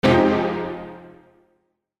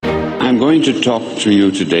I'm going to talk to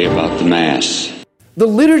you today about the Mass. The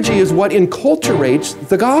liturgy is what enculturates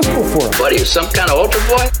the gospel for us. What are you, some kind of altar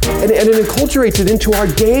boy? And it enculturates it into our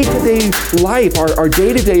day-to-day life, our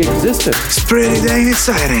day-to-day existence. It's pretty dang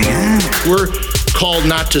exciting, huh? We're called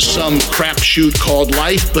not to some crapshoot called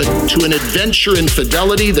life, but to an adventure in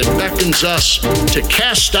fidelity that beckons us to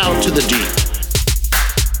cast out to the deep.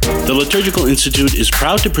 The Liturgical Institute is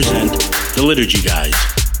proud to present the Liturgy Guys.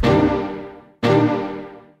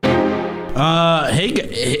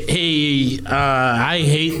 I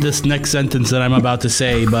hate this next sentence that I'm about to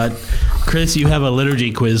say, but Chris, you have a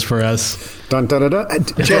liturgy quiz for us. Dun, dun, dun, dun.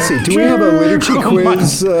 Jesse, do we have a liturgy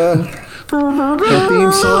quiz a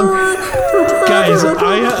theme song? Guys,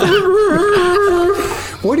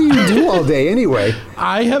 what do you do all day anyway?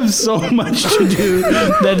 I have so much to do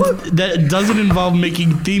that doesn't involve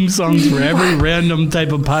making theme songs for every random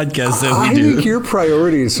type of podcast that we do. I think your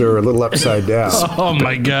priorities are a little upside down. Oh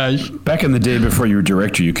my gosh. Back in the day before you were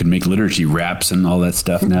director, you could make liturgy raps and all that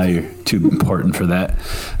stuff. Now you're too important for that.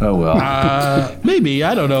 Oh, well. Maybe.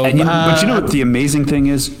 I don't know. But you know what the amazing thing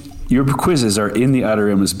is? Your quizzes are in the Outer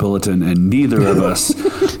Rim's bulletin, and neither of us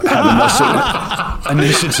have enough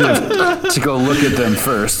initiative to go look at them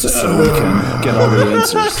first so we can get all the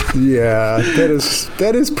answers. Yeah,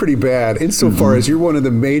 that is pretty bad. Insofar as you're one of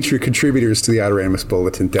the major contributors to the Outer Rim's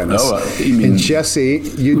bulletin, Dennis. You mean and Jesse,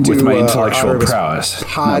 you do with my intellectual prowess,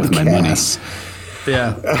 not with my money.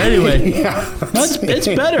 Yeah. Anyway, it's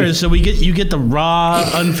better. So you get the raw,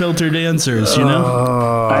 unfiltered answers. You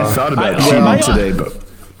know. I thought about cheating today, but.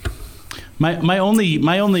 My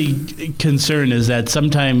only concern is that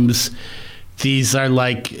sometimes these are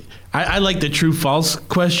like I like the true false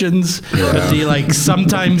questions, but the like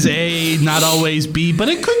sometimes A, not always B, but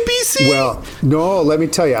it could be C. Well, no, let me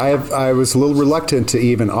tell you, I was a little reluctant to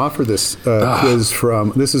even offer this quiz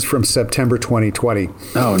this is from September 2020.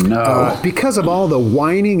 Oh no! Because of all the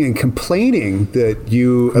whining and complaining that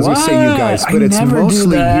you, as we say, you guys, but it's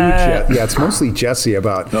mostly you, yeah, it's mostly Jesse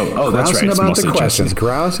about that's right. about the questions,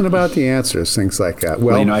 grousing about the answers, things like that.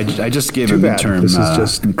 Well, I just gave a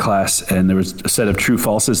midterm in class, and there was a set of true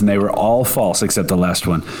falses, and they were all false except the last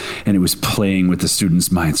one, and it was playing with the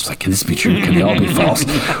students' minds. Like, can this be true? Can they all be false?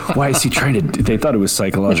 Why is he trying to? They thought it was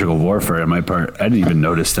psychological warfare on my part. I didn't even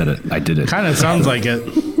notice that I did it. Kind of sounds like it.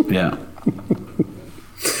 Yeah.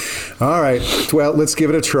 All right. Well, let's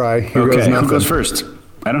give it a try. Here goes nothing. Who goes first?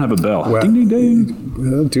 I don't have a bell. Well, ding, ding,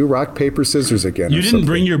 ding. Do rock, paper, scissors again. You didn't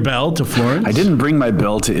bring your bell to Florence? I didn't bring my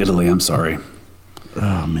bell to Italy. I'm sorry.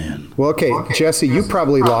 Oh, man. Well, okay, Jesse, you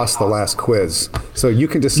probably lost the last quiz, so you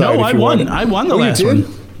can decide if you won. I won the last one.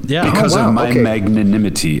 Yeah. Because of my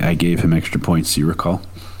magnanimity, I gave him extra points, you recall?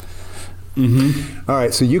 Mm-hmm. All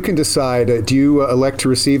right, so you can decide, do you elect to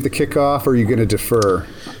receive the kickoff, or are you going to defer?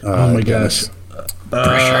 Oh, my gosh.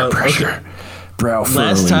 Pressure. Okay. Brow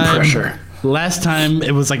furrowing pressure. Last time,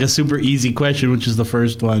 it was like a super easy question, which is the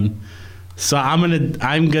first one. So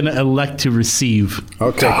I'm gonna elect to receive.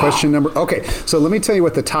 Okay, question number. Okay, so let me tell you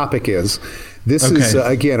what the topic is. This is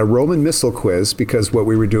again a Roman Missal quiz, because what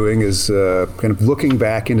we were doing is kind of looking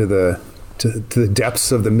back into to the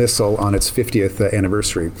depths of the Missal on its 50th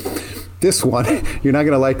anniversary. This one, you're not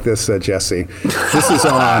going to like this, Jesse. This is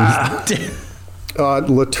on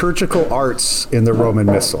liturgical arts in the Roman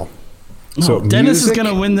Missal. So Dennis is going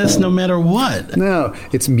to win this no matter what. No,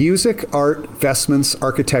 it's music, art, vestments,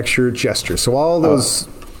 architecture, gesture. So all those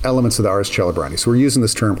elements of the ars celebrandi. So we're using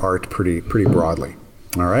this term art pretty broadly.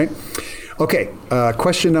 All right. Okay.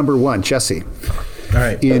 Question number 1, Jesse. All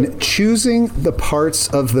right. In choosing the parts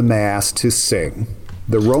of the Mass to sing,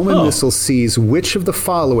 the Roman Missal sees which of the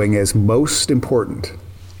following as most important?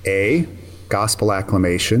 A, gospel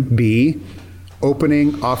acclamation. B,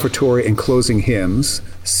 opening, offertory, and closing hymns.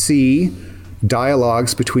 C,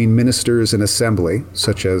 dialogues between ministers and assembly,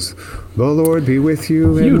 such as, "The Lord be with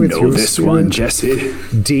you and with your spirit." You know this one, Jesse.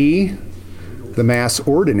 D, the Mass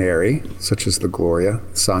ordinary, such as the Gloria,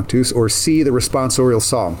 Sanctus. Or C, the responsorial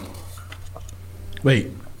psalm.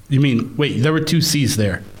 Wait, there were 2 C's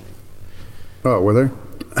there. Oh, were there?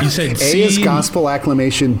 You said C. A is gospel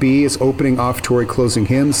acclamation, B is opening, offertory, closing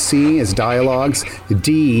hymns, C is dialogues,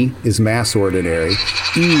 D is mass ordinary,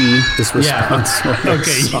 E is responsorial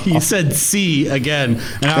psalm. You said C again,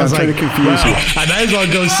 and I was trying like, to confuse you. I might as well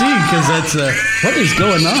go C, because that's, what is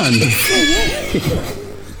going on?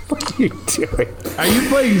 What are you doing? Are you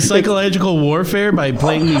playing psychological warfare by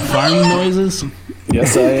playing me farm noises?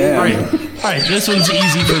 Yes, I am. All right, this one's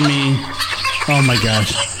easy for me. Oh my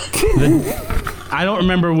gosh. I don't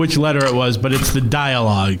remember which letter it was, but it's the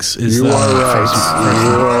dialogues. You are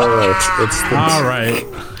right. All right.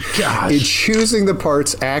 Gosh. In choosing the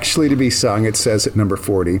parts actually to be sung, it says at number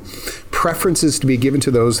 40, preference is to be given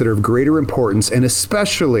to those that are of greater importance, and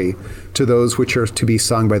especially to those which are to be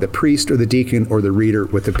sung by the priest or the deacon or the reader,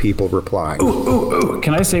 with the people replying. Ooh.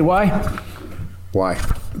 Can I say why? Why?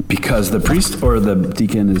 Because the priest or the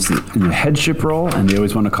deacon is in a headship role, and they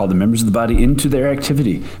always want to call the members of the body into their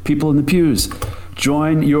activity. People in the pews,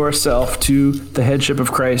 join yourself to the headship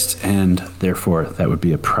of Christ, and therefore that would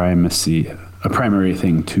be a primary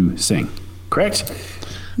thing to sing. Correct?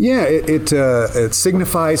 Yeah, it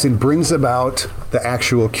signifies and brings about the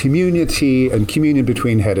actual community and communion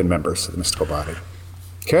between head and members of the mystical body.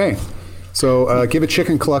 Okay. So give a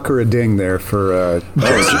chicken cluck or a ding there for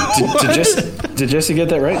Jesse. Did Jesse get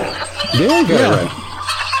that right? Yeah, I got it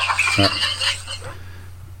right.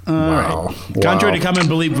 Wow. Contrary to common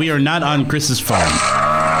belief, we are not on Chris's phone.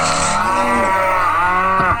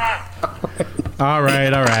 All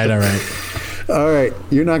right. All right.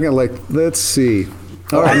 You're not going to let's see.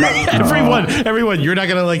 All right. Everyone, you're not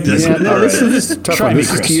going to like this. Yeah, no, this is tough. Try me, this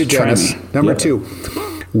is Chris. to you, Dennis. Number 2.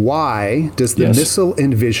 Why does the Missal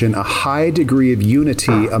envision a high degree of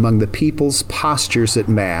unity among the people's postures at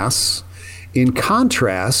Mass, in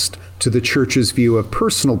contrast to the Church's view of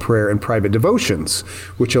personal prayer and private devotions,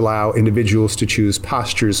 which allow individuals to choose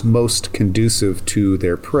postures most conducive to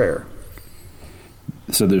their prayer?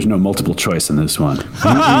 So there's no multiple choice in this one.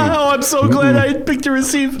 Oh, I'm so glad I picked to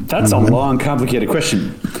receive. That's a long, complicated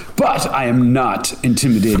question. But I am not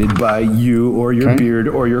intimidated by you or your beard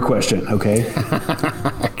or your question, okay?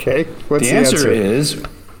 Okay. What's the answer is,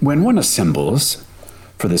 when one assembles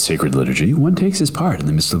for the sacred liturgy, one takes his part in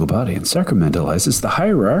the mystical body and sacramentalizes the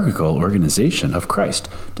hierarchical organization of Christ,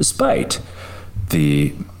 despite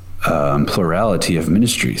the plurality of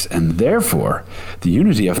ministries, and therefore the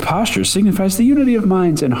unity of posture signifies the unity of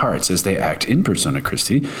minds and hearts as they act in persona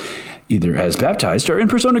Christi, either as baptized or in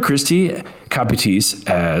persona Christi capitis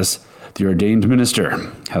as the ordained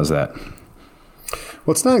minister. How's that?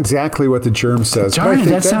 Well, it's not exactly what the germ says. Darn it,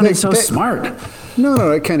 that sounded so smart.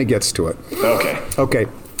 No, it kind of gets to it. Okay.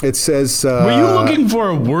 It says... Were you looking for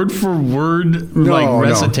a word-for-word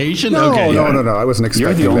recitation? No, okay. No. I wasn't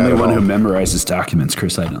expecting that. You're the only one who memorizes documents,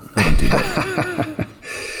 Chris. I don't do that.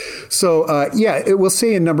 So, it will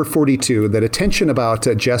say in number 42 that attention about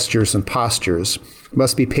gestures and postures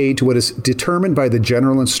must be paid to what is determined by the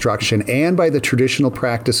general instruction and by the traditional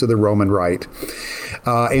practice of the Roman Rite,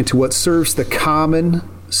 and to what serves the common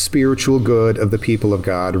spiritual good of the people of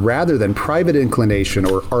God, rather than private inclination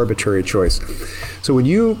or arbitrary choice. So when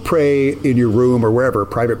you pray in your room or wherever,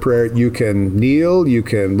 private prayer, you can kneel, you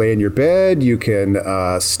can lay in your bed, you can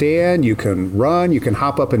stand, you can run, you can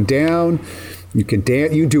hop up and down, you can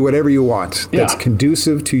dance, you do whatever you want. That's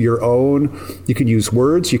conducive to your own. You can use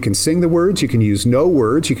words, you can sing the words, you can use no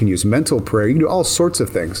words, you can use mental prayer, you can do all sorts of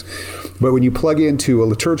things. But when you plug into a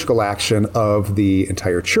liturgical action of the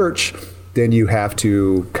entire church, then you have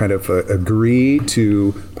to kind of agree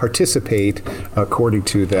to participate according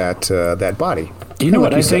to that body. You know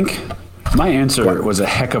what I think? My answer was a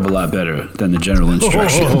heck of a lot better than the general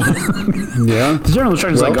instruction. Yeah. The general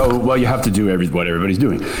instruction is you have to do what everybody's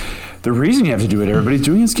doing. The reason you have to do what everybody's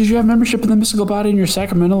doing is because you have membership in the mystical body and you're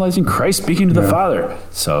sacramentalizing Christ speaking to the Father.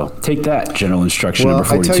 So take that, general instruction number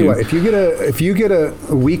 42. I tell you what, if you get a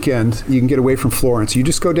weekend, you can get away from Florence. You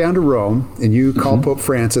just go down to Rome and you call Pope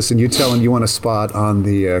Francis and you tell him you want a spot on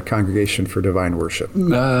the Congregation for Divine Worship.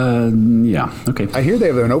 Yeah, okay. I hear they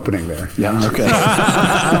have an opening there. Yeah, okay.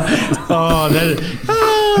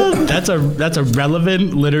 That's a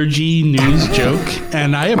relevant liturgy news joke,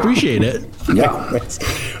 and I appreciate it. Yeah.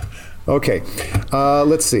 Okay,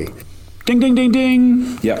 let's see. Ding, ding, ding,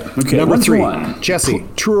 ding. Yeah. Okay. Number 3, 1. Jesse,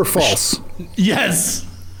 true or false? Yes.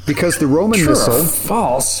 Because the Roman Missal,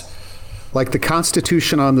 false, like the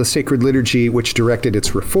Constitution on the Sacred Liturgy, which directed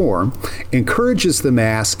its reform, encourages the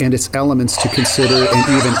Mass and its elements to consider and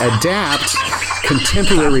even adapt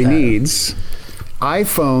contemporary needs.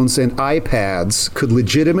 iPhones and iPads could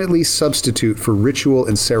legitimately substitute for ritual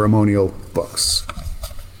and ceremonial books.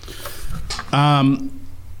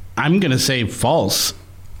 I'm going to say false.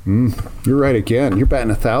 You're right again. You're batting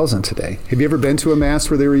 1,000 today. Have you ever been to a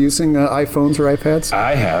Mass where they were using iPhones or iPads?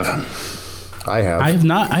 I have. I have. I have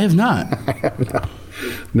not. I have not.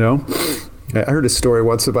 No? I heard a story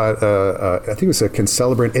once about, I think it was a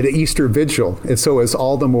concelebrant at an Easter vigil. And so it was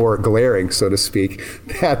all the more glaring, so to speak,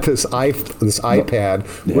 that this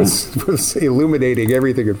iPad was illuminating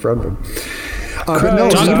everything in front of him.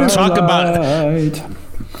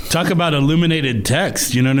 Talk about illuminated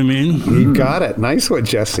text. You know what I mean? You got it. Nice one,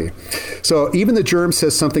 Jesse. So even the germ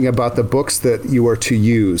says something about the books that you are to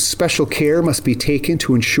use. Special care must be taken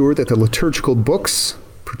to ensure that the liturgical books,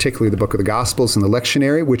 particularly the book of the Gospels and the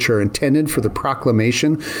lectionary, which are intended for the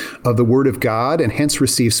proclamation of the Word of God and hence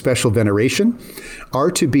receive special veneration, are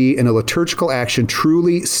to be in a liturgical action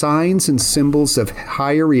truly signs and symbols of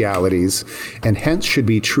higher realities, and hence should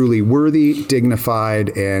be truly worthy,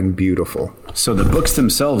 dignified, and beautiful. So the books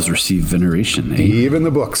themselves receive veneration, eh? Even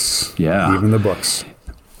the books. Yeah. Even the books.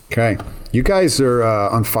 Okay. You guys are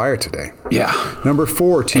on fire today. Yeah. Number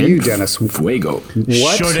 4 to you, Dennis. Fuego.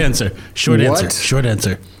 What? Short answer.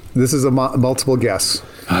 This is a multiple guess.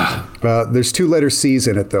 There's 2 letter C's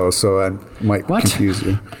in it, though, so I might confuse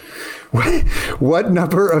you. What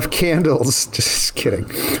number of candles, just kidding,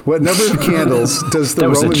 what number of candles does the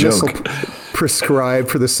Roman Missal prescribe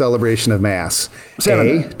for the celebration of Mass?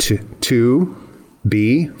 7. A, 2,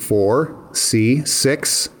 B, 4, C,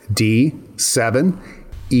 6, D, 7,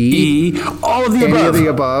 E, all of the any above. of the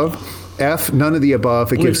above, F, none of the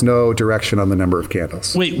above. It gives no direction on the number of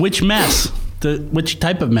candles. Wait, which Mass? Which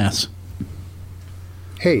type of Mass?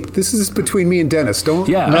 Hey, this is between me and Dennis. Don't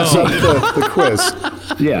mess up the quiz.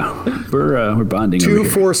 Yeah, we're bonding. 2,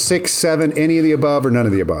 4, 6, 7, any of the above or none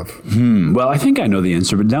of the above? Well, I think I know the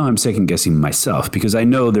answer, but now I'm second guessing myself because I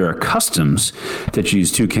know there are customs that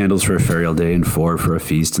use 2 candles for a ferial day and 4 for a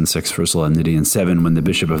feast and 6 for a solemnity and 7 when the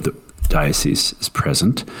bishop of the diocese is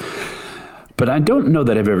present. But I don't know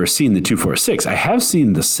that I've ever seen the 2, 4, 6. I have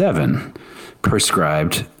seen the 7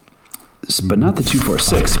 prescribed, but not the 2, 4,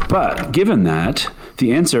 6. But given that,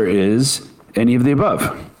 the answer is any of the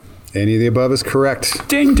above. Any of the above is correct.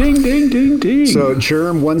 Ding, ding, ding, ding, ding. So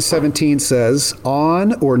Germ 117 says,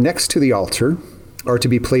 on or next to the altar are to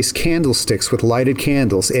be placed candlesticks with lighted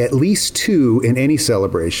candles, at least 2 in any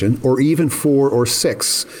celebration, or even 4 or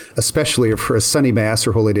 6, especially for a Sunday Mass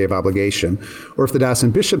or Holy Day of Obligation. Or if the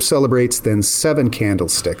diocesan bishop celebrates, then 7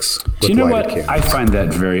 candlesticks with lighted Do you know what? candles. I find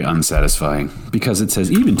that very unsatisfying because it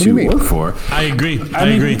says even 2 or 4. I agree. I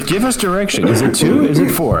agree. Give us direction. Is it 2? Is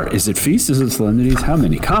it 4? Is it feast? Is it solemnities? How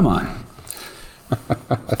many? Come on.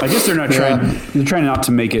 I guess they're not trying. They're trying not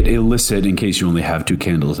to make it illicit in case you only have 2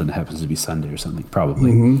 candles and it happens to be Sunday or something.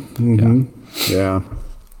 Probably. Yeah.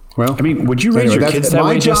 Well, I mean, would you raise your kids that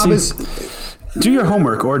way, Jesse? My job is do your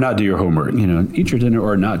homework or not do your homework. You know, eat your dinner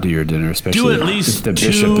or not do your dinner. Especially do at least if the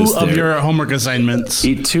bishop is 2 there. of your homework assignments.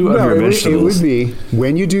 Eat 2 of your vegetables. It would be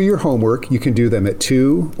when you do your homework, you can do them at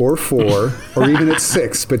 2 or 4 or even at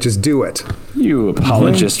 6, but just do it. You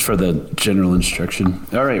apologist for the general instruction.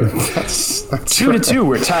 All right, That's 2 to 2.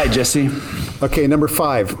 We're tied, Jesse. Okay, number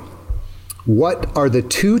 5. What are the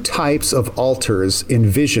 2 types of altars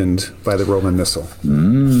envisioned by the Roman Missal?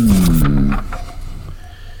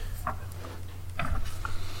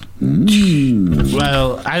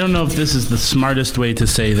 Well, I don't know if this is the smartest way to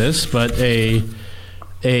say this, but a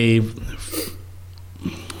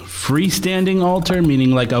freestanding altar,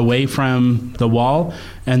 meaning like away from the wall,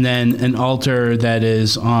 and then an altar that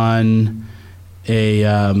is on a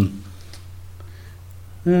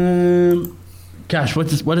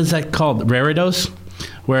what is that called? Reredos,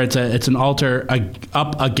 where it's an altar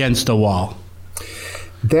up against a wall.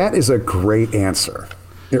 That is a great answer.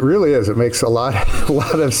 It really is. It makes a lot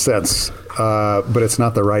of sense, but it's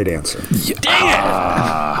not the right answer. Dang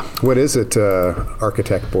it! What is it,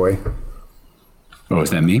 architect boy? Oh,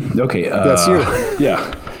 is that me? Okay. That's you.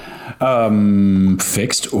 Yeah.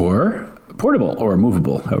 Fixed or portable or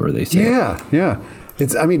movable, however they say. Yeah.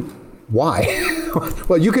 Why?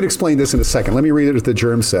 Well, you could explain this in a second. Let me read it what the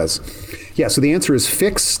germ says. Yeah, so the answer is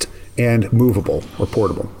fixed and movable or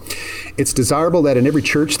portable. It's desirable that in every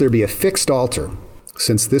church there be a fixed altar,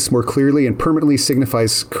 since this more clearly and permanently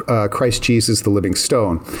signifies Christ Jesus, the living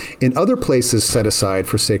stone. In other places set aside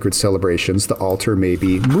for sacred celebrations, the altar may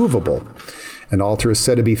be movable. An altar is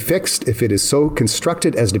said to be fixed if it is so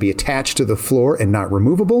constructed as to be attached to the floor and not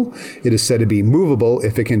removable. It is said to be movable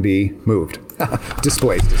if it can be moved.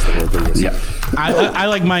 Displaced is the word they use. Yeah. I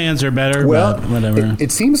like my answer better, Well, but whatever.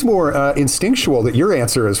 It seems more instinctual that your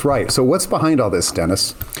answer is right. So what's behind all this,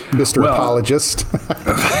 Dennis? Mr. Apologist.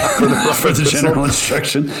 For the general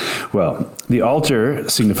instruction. Well, the altar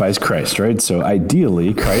signifies Christ, right? So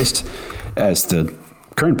ideally, Christ, as the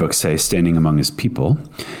current books say, standing among his people,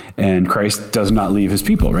 and Christ does not leave his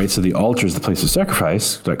people, right? So the altar is the place of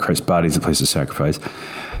sacrifice, like Christ's body is the place of sacrifice.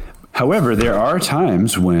 However, there are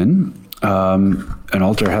times when an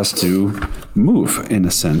altar has to move, in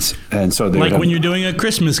a sense, and so like when you're doing a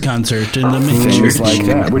Christmas concert in the main things church. like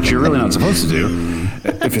that, which you're really not supposed to do.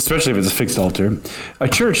 especially if it's a fixed altar. A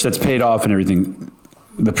church that's paid off and everything,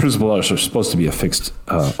 the principal altars are supposed to be a fixed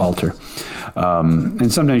altar.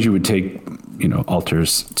 And sometimes you would take,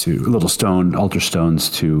 altars to little altar stones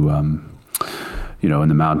to, in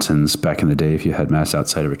the mountains back in the day if you had mass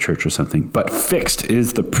outside of a church or something. But fixed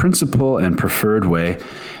is the principal and preferred way.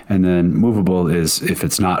 And then movable is if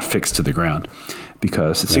it's not fixed to the ground,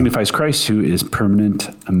 because it signifies Christ, who is permanent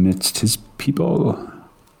amidst his people.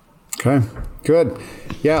 Okay, good.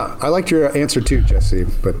 Yeah, I liked your answer too, Jesse.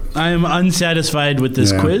 But I am unsatisfied with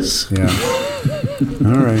this quiz. Yeah.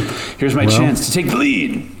 All right. Here's my chance to take the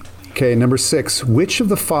lead. Okay, number 6. Which of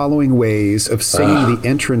the following ways of singing the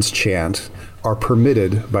entrance chant are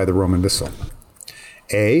permitted by the Roman Missal?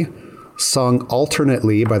 A, sung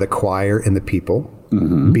alternately by the choir and the people.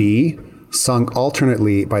 Mm-hmm. B, sung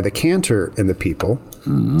alternately by the cantor and the people.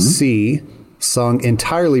 Mm-hmm. C, sung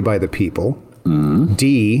entirely by the people. Mm-hmm.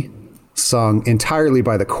 D, sung entirely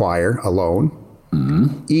by the choir alone.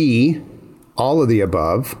 Mm-hmm. E, all of the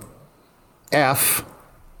above. F,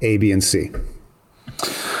 A, B, and C.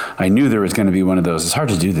 I knew there was going to be one of those. It's hard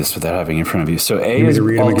to do this without having it in front of you. So A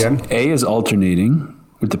is alternating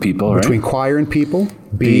with the people, between right? choir and people.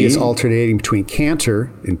 B is alternating between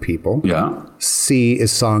cantor and people. Yeah. C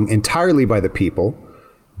is sung entirely by the people.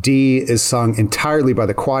 D is sung entirely by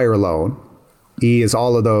the choir alone. E is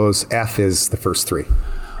all of those. F is the first 3.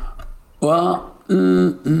 Well,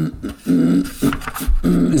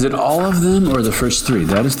 is it all of them or the first 3?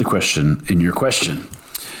 That is the question in your question.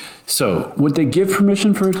 So, would they give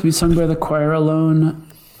permission for it to be sung by the choir alone,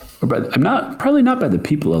 or probably not by the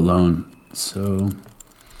people alone? So,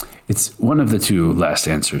 it's one of the 2 last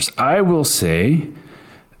answers. I will say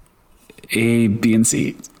A, B, and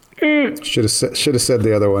C. Should have said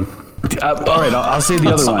the other one. All right, I'll say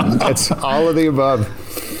the other one. It's all of the above.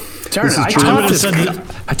 Darn it,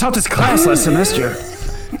 I taught this class last semester.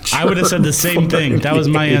 I would have said the same thing. That was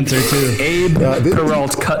my answer too. Abe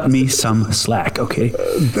Peralt cut me some slack. Okay.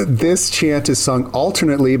 This chant is sung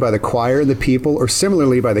alternately by the choir and the people, or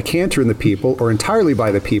similarly by the cantor and the people, or entirely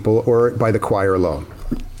by the people, or by the choir alone.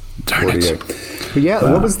 Darn it. But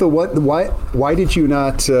what was why did you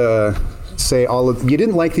not say all of? You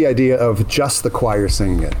didn't like the idea of just the choir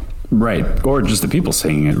singing it. Right, or just the people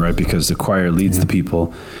singing it, right? Because the choir leads the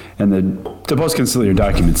people, and the post-conciliar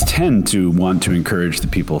documents tend to want to encourage the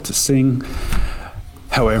people to sing.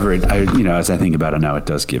 However, as I think about it now, it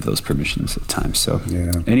does give those permissions at times. So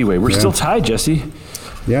anyway, we're still tied, Jesse.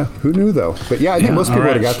 Yeah, who knew though? But I think most people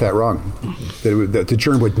would have got that wrong. That the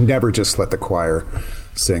German would never just let the choir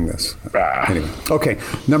sing this. Anyway, okay,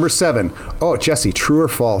 number 7. Oh, Jesse, true or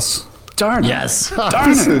false? Darn. Yes.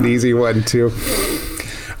 This is an easy one too.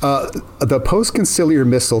 The post-conciliar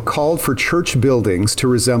missal called for church buildings to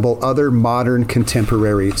resemble other modern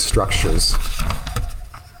contemporary structures.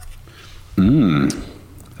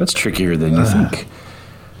 That's trickier than you think.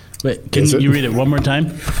 Wait, can you read it one more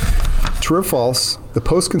time? True or false? The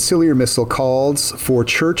post-conciliar missal calls for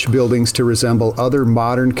church buildings to resemble other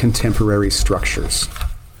modern contemporary structures.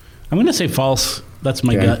 I'm going to say false. That's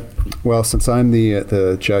my gut. Well, since I'm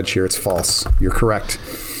the judge here, it's false. You're correct.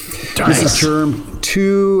 This is term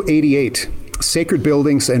 288. Sacred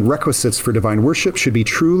buildings and requisites for divine worship should be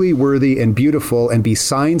truly worthy and beautiful and be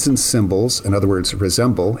signs and symbols, in other words,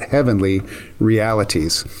 resemble heavenly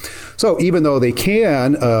realities. So even though they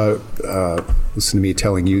can, listen to me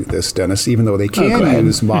telling you this, Dennis, even though they can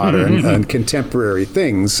use modern and contemporary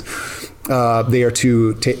things, they are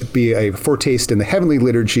to be a foretaste in the heavenly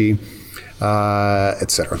liturgy,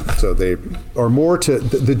 etc. So they are more to,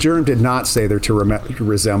 the germ did not say they're to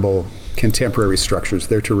resemble contemporary structures.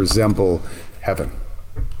 They're to resemble heaven.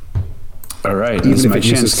 All right. Even this if is my it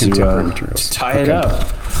uses chance contemporary materials. to tie it up.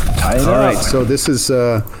 All right. So this is,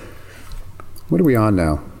 what are we on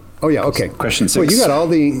now? Oh yeah. Okay. Question 6. Well,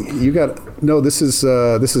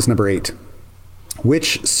 this is number 8.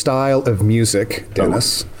 Which style of music,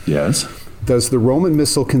 Dennis? Yes. Does the Roman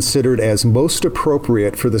Missal considered as most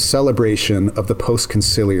appropriate for the celebration of the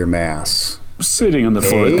post-conciliar Mass? Sitting on the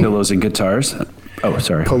floor with pillows and guitars. Oh,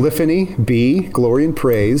 sorry. Polyphony. B, glory and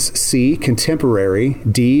praise. C, contemporary.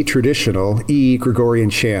 D, traditional. E, Gregorian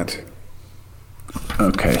chant.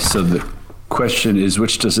 Okay, so the question is,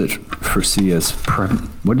 which does it foresee as...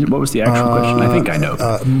 What was the actual question? I think I know.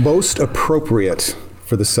 Most appropriate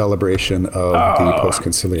for the celebration of the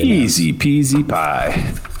post-conciliar Mass. Easy peasy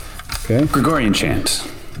pie. Okay. Gregorian chant.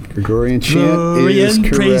 Gregorian chant is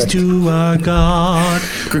correct. Praise to our God.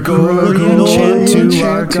 Gregorian chant to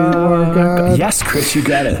our God. Yes, Chris, you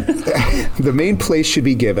got it. The main place should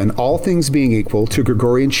be given, all things being equal, to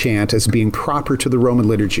Gregorian chant as being proper to the Roman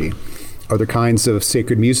liturgy. Other kinds of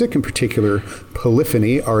sacred music, in particular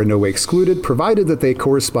polyphony, are in no way excluded, provided that they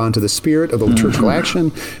correspond to the spirit of the liturgical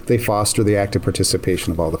action. They foster the active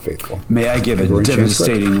participation of all the faithful. May I give a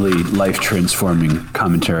devastatingly life-transforming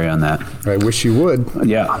commentary on that? I wish you would.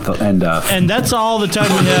 Yeah, and that's all the time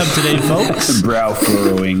we have today, folks.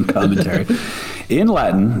 Brow-furrowing commentary. In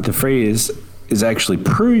Latin, the phrase is actually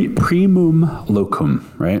primum locum,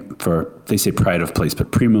 right? They say pride of place, but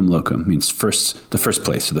primum locum means the first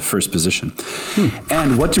place, or the first position.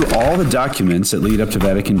 And what do all the documents that lead up to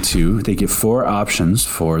Vatican II? They give 4 options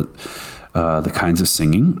for the kinds of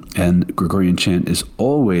singing, and Gregorian chant is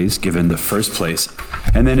always given the first place.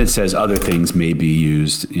 And then it says other things may be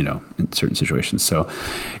used, in certain situations. So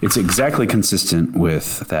it's exactly consistent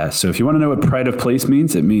with that. So if you want to know what pride of place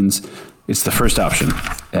means, it means it's the first option,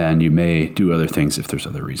 and you may do other things if there's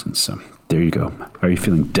other reasons. So there you go. Are you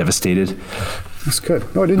feeling devastated? That's good.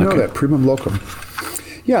 No, I didn't know that. Primum locum.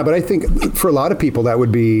 Yeah, but I think for a lot of people that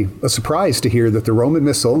would be a surprise to hear that the Roman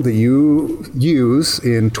Missal that you use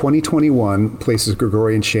in 2021 places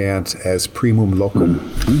Gregorian chant as primum locum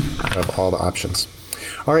of all the options.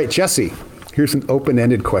 All right, Jesse, here's an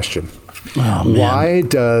open-ended question. Why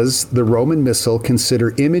does the Roman Missal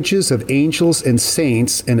consider images of angels and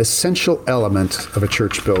saints an essential element of a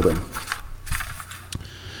church building?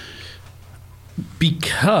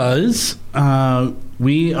 Because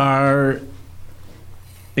we are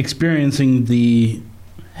experiencing the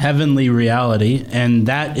heavenly reality, and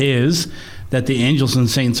that is that the angels and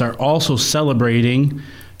saints are also celebrating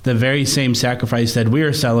the very same sacrifice that we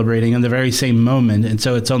are celebrating in the very same moment. And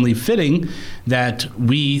so it's only fitting that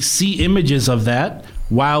we see images of that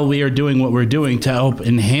while we are doing what we're doing to help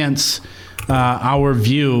enhance our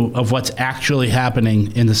view of what's actually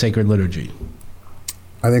happening in the sacred liturgy.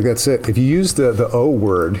 I think that's it. If you use the O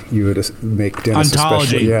word, you would make Dennis ontology.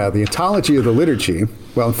 Especially. Yeah, the ontology of the liturgy.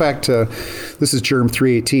 Well, in fact, this is Germ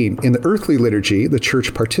 318. In the earthly liturgy, the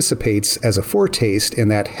church participates as a foretaste in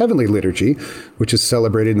that heavenly liturgy, which is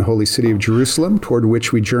celebrated in the holy city of Jerusalem, toward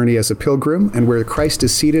which we journey as a pilgrim, and where Christ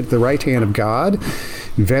is seated at the right hand of God,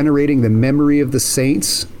 venerating the memory of the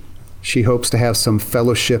saints. She hopes to have some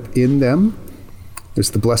fellowship in them.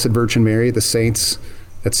 There's the Blessed Virgin Mary, the saints,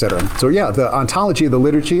 etc. So yeah, the ontology of the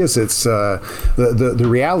liturgy is the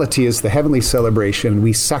reality is the heavenly celebration.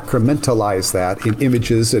 We sacramentalize that in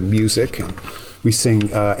images and music, and we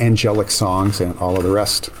sing angelic songs and all of the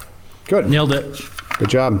rest. Good. Nailed it. Good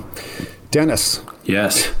job. Dennis.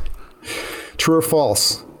 Yes. True or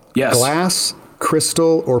false? Yes. Glass,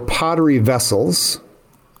 crystal, or pottery vessels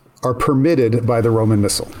are permitted by the Roman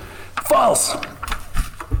Missal. False.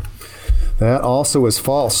 That also is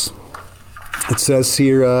false. It says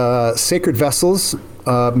here, sacred vessels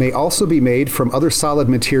may also be made from other solid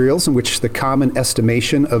materials in which the common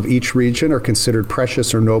estimation of each region are considered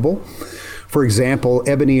precious or noble. For example,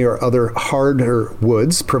 ebony or other harder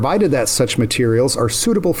woods, provided that such materials are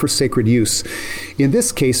suitable for sacred use. In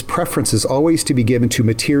this case, preference is always to be given to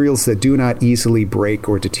materials that do not easily break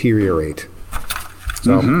or deteriorate.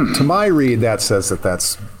 So, to my read, that says that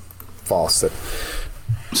that's false.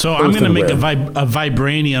 So I'm going to make a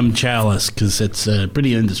vibranium chalice because it's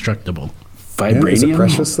pretty indestructible. Vibranium? Is it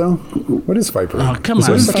precious, though? What is vibranium? Oh, come on.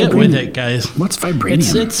 Let's get with it, guys. What's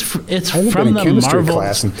vibranium? It's I haven't from been in the chemistry Marvel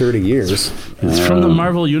class in 30 years. It's from the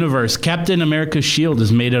Marvel Universe. Captain America's shield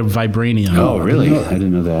is made of vibranium. Oh, really? I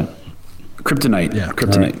didn't know that. Kryptonite. Yeah.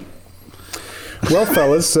 Kryptonite. Right. Well,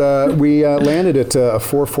 fellas, we landed at a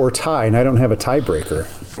 4-4 tie, and I don't have a tiebreaker.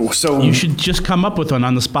 So you should just come up with one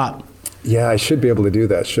on the spot. Yeah, I should be able to do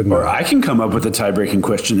that, shouldn't Or I can come up with a tie-breaking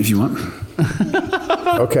question if you want.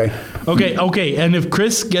 Okay. Okay. And if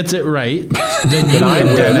Chris gets it right, then you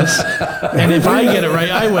win, Dennis. And if I get it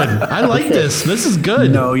right, I win. I like this. This is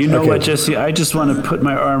good. No, you know what, Jesse? I just want to put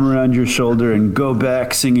my arm around your shoulder and go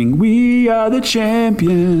back singing, "We are the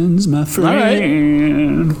champions, my friend."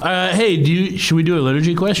 All right. Hey, should we do a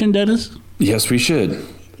liturgy question, Dennis? Yes, we should.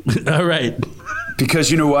 All right.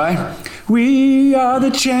 Because you know why? We are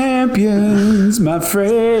the champions, my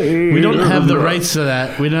friend. We don't have the rights to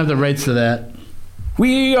that.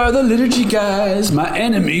 We are the liturgy guys, my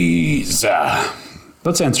enemies.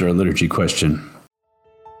 Let's answer a liturgy question.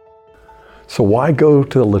 So why go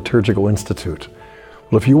to the Liturgical Institute?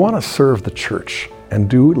 Well, if you want to serve the church and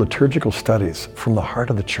do liturgical studies from the heart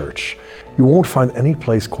of the church, you won't find any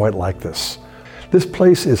place quite like this. This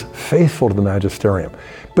place is faithful to the magisterium,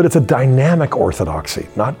 but it's a dynamic orthodoxy,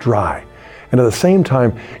 not dry. And at the same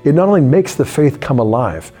time, it not only makes the faith come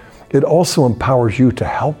alive, it also empowers you to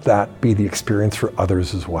help that be the experience for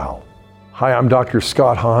others as well. Hi, I'm Dr.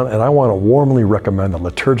 Scott Hahn, and I want to warmly recommend the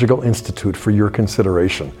Liturgical Institute for your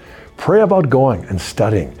consideration. Pray about going and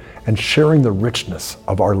studying, and sharing the richness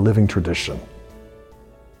of our living tradition.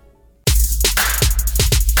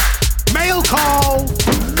 Mail call!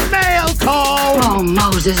 Mail call! Oh,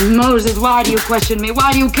 Moses, why do you question me?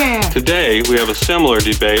 Why do you care? Today, we have a similar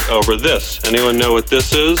debate over this. Anyone know what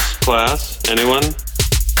this is, class? Anyone?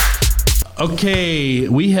 Okay,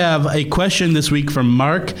 we have a question this week from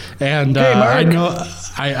Mark, and hey, Mark.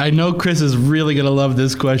 I know Chris is really going to love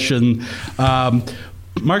this question.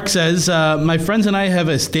 Mark says, my friends and I have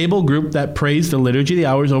a stable group that prays the Liturgy of the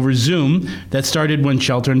Hours over Zoom that started when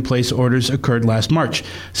shelter-in-place orders occurred last March.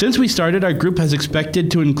 Since we started, our group has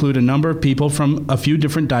expected to include a number of people from a few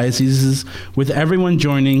different dioceses, with everyone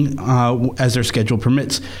joining as their schedule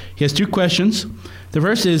permits. He has two questions. The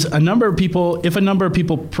first is, if a number of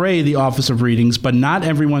people pray the office of readings, but not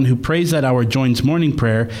everyone who prays that hour joins morning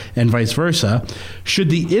prayer, and vice versa, should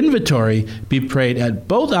the invitory be prayed at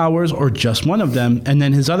both hours or just one of them? And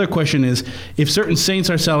then his other question is, if certain saints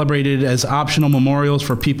are celebrated as optional memorials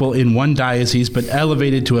for people in one diocese, but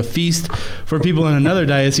elevated to a feast for people in another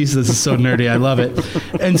diocese, this is so nerdy, I love it,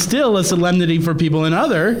 and still a solemnity for people in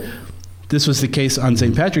other, this was the case on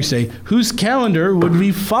St. Patrick's Day, whose calendar would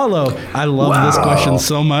we follow? I love this question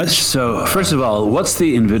so much. So, first of all, what's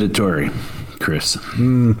the invitatory, Chris?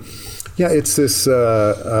 Yeah, it's this,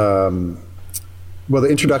 well, the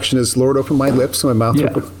introduction is, Lord, open my lips, so my mouth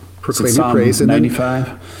will proclaim your praise. And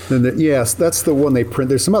 95? Yes, that's the one they print.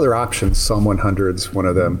 There's some other options. Psalm 100 is one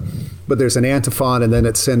of them. But there's an antiphon, and then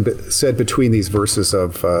it's said between these verses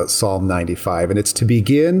of Psalm 95. And it's to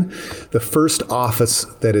begin the first office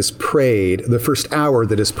that is prayed, the first hour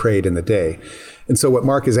that is prayed in the day. And so what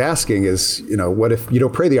Mark is asking is, what if you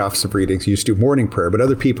don't pray the office of readings, you just do morning prayer, but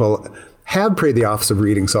other people have prayed the office of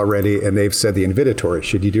readings already, and they've said the invitatory.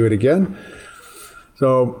 Should you do it again?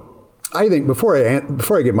 So I think before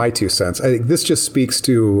I give my 2 cents, I think this just speaks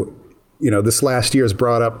to, this last year has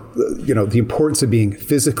brought up, the importance of being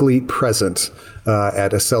physically present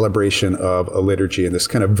at a celebration of a liturgy. And this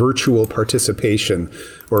kind of virtual participation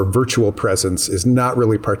or virtual presence is not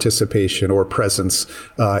really participation or presence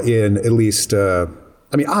in at least,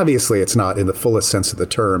 obviously it's not in the fullest sense of the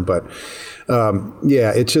term, but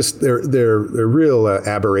it's just, they're real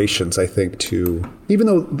aberrations, I think, to, even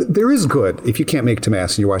though there is good if you can't make it to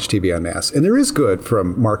Mass and you watch TV on Mass, and there is good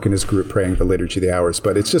from Mark and his group praying the Liturgy of the Hours,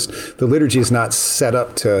 but it's just, the liturgy is not set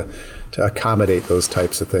up to accommodate those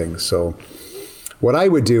types of things. So what I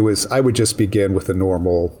would do is I would just begin with a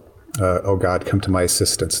normal, oh God, come to my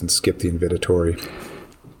assistance, and skip the invitatory.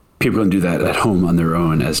 People can do that at home on their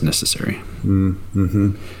own as necessary.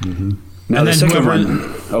 Now, and the second one,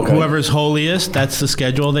 whoever's holiest, that's the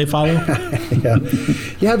schedule they follow?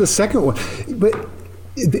 Yeah, the second one. But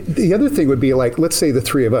the other thing would be, like, let's say the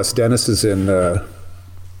three of us, Dennis is in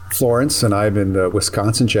Florence and I'm in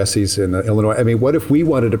Wisconsin, Jesse's in Illinois. What if we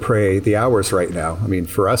wanted to pray the hours right now?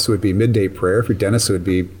 For us, it would be midday prayer. For Dennis, it would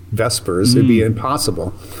be Vespers. It'd be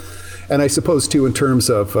impossible. And I suppose, too, in terms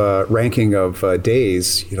of ranking of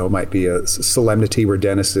days, it might be a solemnity where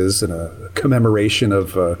Dennis is and a commemoration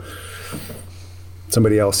of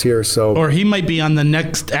somebody else here. So, or he might be on the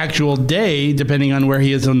next actual day, depending on where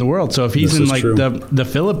he is in the world. So if he's in the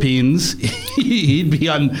Philippines, he'd be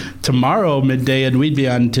on tomorrow midday, and we'd be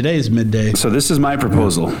on today's midday. So this is my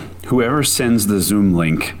proposal. Whoever sends the Zoom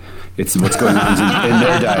link, it's what's going on in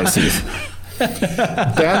their diocese.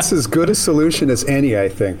 That's as good a solution as any, I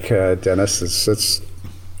think, Dennis. It's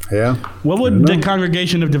yeah. What would the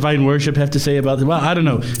Congregation of Divine Worship have to say about that? Well, I don't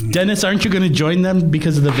know. Dennis, aren't you going to join them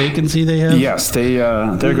because of the vacancy they have? Yes,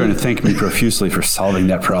 they're going to thank me profusely for solving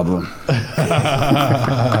that problem.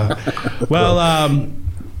 Well,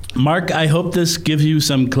 Mark, I hope this gives you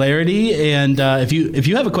some clarity. And if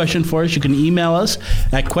you have a question for us, you can email us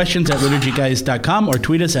at questions@liturgyguys.com or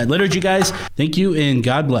tweet us at liturgyguys. Thank you, and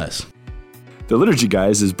God bless. The Liturgy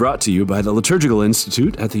Guys is brought to you by the Liturgical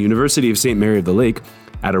Institute at the University of St. Mary of the Lake,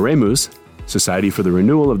 Adoremus, Society for the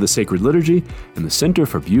Renewal of the Sacred Liturgy, and the Center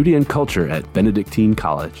for Beauty and Culture at Benedictine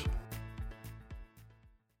College.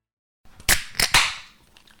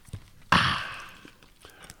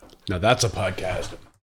 Now that's a podcast.